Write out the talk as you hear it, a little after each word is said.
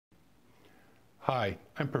Hi,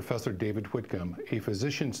 I'm Professor David Whitcomb, a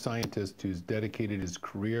physician scientist who's dedicated his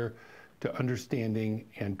career to understanding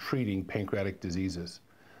and treating pancreatic diseases.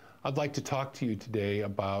 I'd like to talk to you today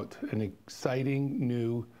about an exciting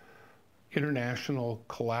new international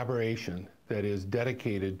collaboration that is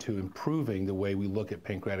dedicated to improving the way we look at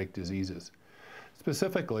pancreatic diseases.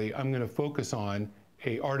 Specifically, I'm going to focus on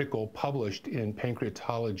an article published in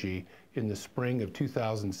Pancreatology in the spring of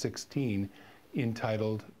 2016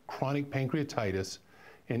 entitled Chronic Pancreatitis,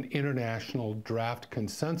 an International Draft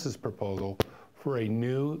Consensus Proposal for a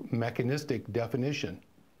New Mechanistic Definition.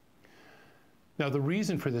 Now, the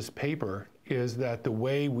reason for this paper is that the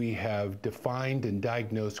way we have defined and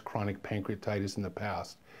diagnosed chronic pancreatitis in the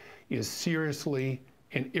past is seriously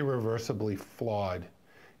and irreversibly flawed.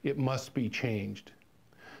 It must be changed.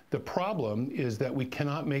 The problem is that we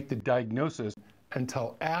cannot make the diagnosis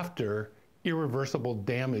until after irreversible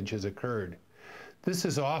damage has occurred. This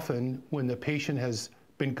is often when the patient has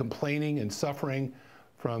been complaining and suffering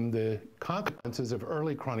from the consequences of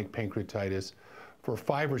early chronic pancreatitis for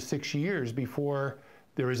 5 or 6 years before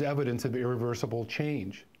there is evidence of irreversible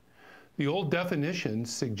change. The old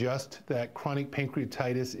definitions suggest that chronic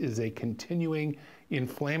pancreatitis is a continuing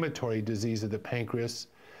inflammatory disease of the pancreas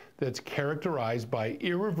that's characterized by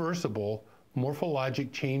irreversible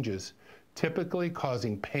morphologic changes, typically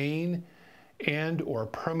causing pain and/or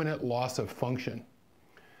permanent loss of function.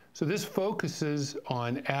 So this focuses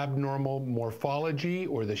on abnormal morphology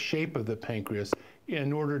or the shape of the pancreas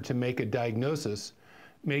in order to make a diagnosis,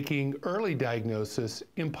 making early diagnosis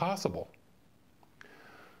impossible.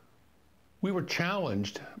 We were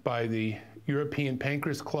challenged by the European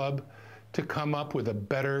Pancreas Club to come up with a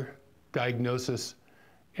better diagnosis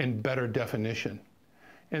and better definition.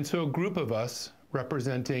 And so a group of us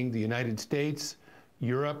representing the United States,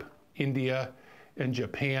 Europe, India, and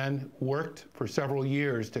Japan worked for several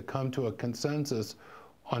years to come to a consensus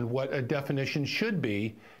on what a definition should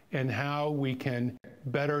be and how we can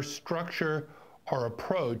better structure our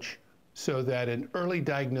approach so that an early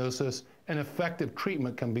diagnosis and effective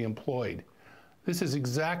treatment can be employed. This is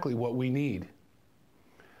exactly what we need.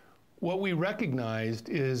 What we recognized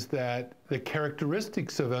is that the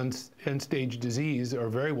characteristics of end-stage disease are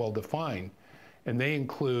very well defined, and they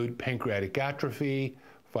include pancreatic atrophy,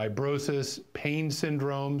 fibrosis, pain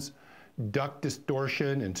syndromes, duct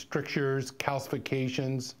distortion and strictures,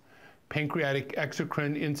 calcifications, pancreatic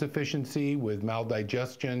exocrine insufficiency with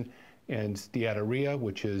maldigestion and steatorrhea,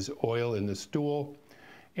 which is oil in the stool,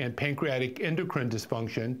 and pancreatic endocrine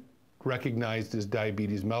dysfunction, recognized as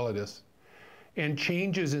diabetes mellitus, and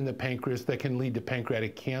changes in the pancreas that can lead to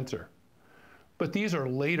pancreatic cancer. But these are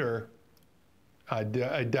later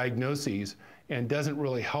diagnoses and doesn't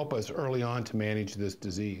really help us early on to manage this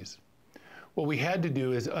disease. What we had to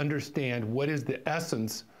do is understand what is the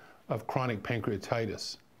essence of chronic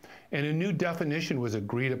pancreatitis. And a new definition was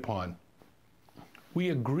agreed upon. We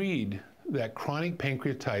agreed that chronic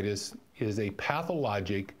pancreatitis is a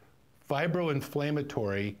pathologic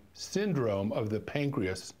fibroinflammatory syndrome of the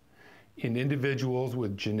pancreas in individuals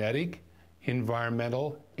with genetic,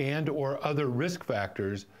 environmental, and/or other risk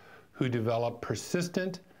factors who develop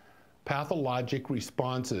persistent pathologic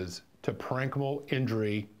responses to parenchymal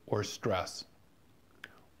injury or stress.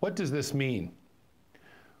 What does this mean?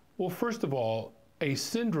 Well, first of all, a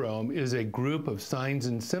syndrome is a group of signs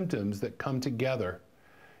and symptoms that come together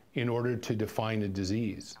in order to define a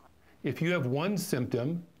disease. If you have one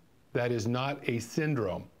symptom, that is not a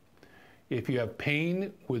syndrome. If you have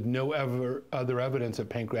pain with no other evidence of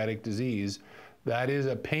pancreatic disease, that is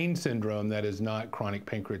a pain syndrome, that is not chronic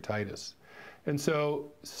pancreatitis. And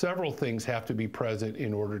so several things have to be present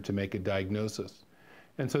in order to make a diagnosis.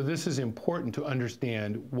 And so this is important to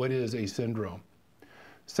understand what is a syndrome.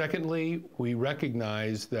 Secondly, we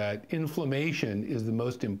recognize that inflammation is the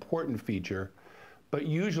most important feature, but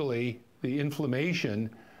usually the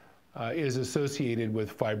inflammation is associated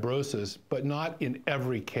with fibrosis, but not in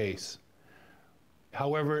every case.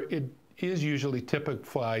 However, it is usually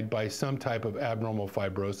typified by some type of abnormal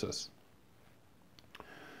fibrosis.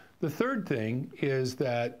 The third thing is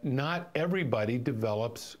that not everybody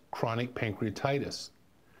develops chronic pancreatitis.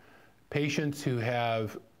 Patients who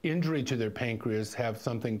have injury to their pancreas have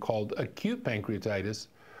something called acute pancreatitis,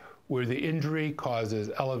 where the injury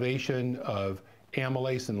causes elevation of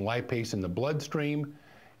amylase and lipase in the bloodstream,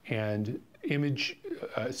 and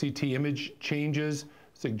CT image changes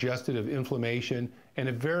suggestive of inflammation, and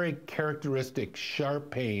a very characteristic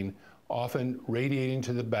sharp pain, often radiating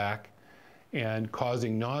to the back and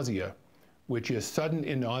causing nausea, which is sudden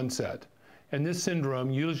in onset. And this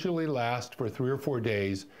syndrome usually lasts for 3 or 4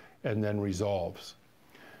 days and then resolves.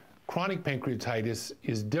 Chronic pancreatitis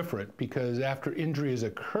is different because after injury has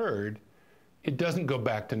occurred, it doesn't go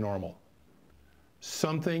back to normal.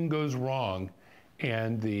 Something goes wrong,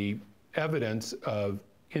 and the evidence of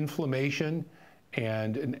inflammation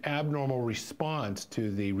and an abnormal response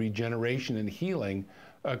to the regeneration and healing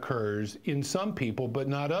occurs in some people, but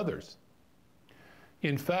not others.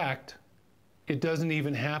 In fact, it doesn't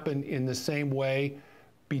even happen in the same way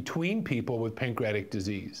between people with pancreatic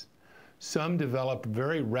disease. Some develop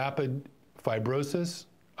very rapid fibrosis,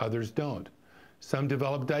 others don't. Some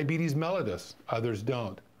develop diabetes mellitus, others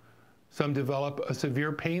don't. Some develop a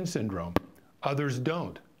severe pain syndrome, others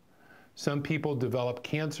don't. Some people develop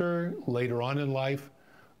cancer later on in life,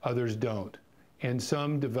 others don't. And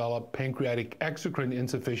some develop pancreatic exocrine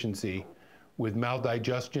insufficiency with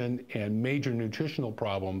maldigestion and major nutritional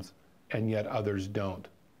problems, and yet others don't.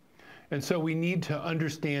 And so we need to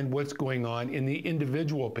understand what's going on in the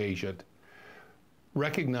individual patient,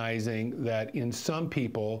 recognizing that in some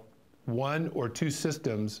people, one or two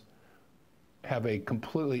systems have a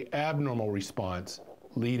completely abnormal response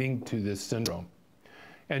leading to this syndrome.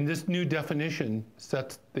 And this new definition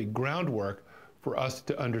sets the groundwork for us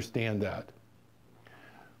to understand that.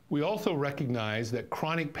 We also recognize that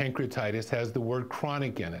chronic pancreatitis has the word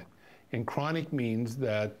chronic in it. And chronic means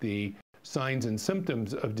that the signs and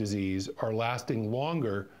symptoms of disease are lasting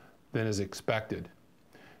longer than is expected.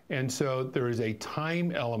 And so there is a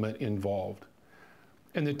time element involved.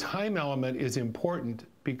 And the time element is important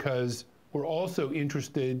because we're also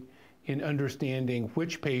interested in understanding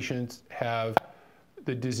which patients have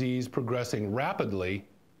the disease progressing rapidly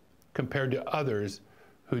compared to others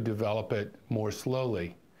who develop it more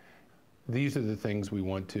slowly. These are the things we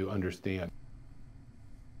want to understand.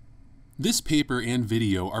 This paper and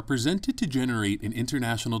video are presented to generate an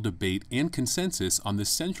international debate and consensus on the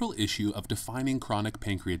central issue of defining chronic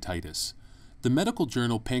pancreatitis. The medical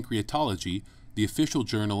journal Pancreatology, the official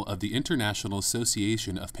journal of the International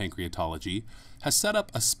Association of Pancreatology, has set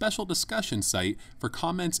up a special discussion site for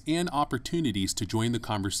comments and opportunities to join the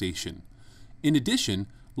conversation. In addition,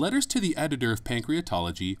 letters to the editor of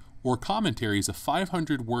Pancreatology or commentaries of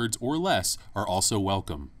 500 words or less are also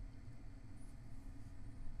welcome.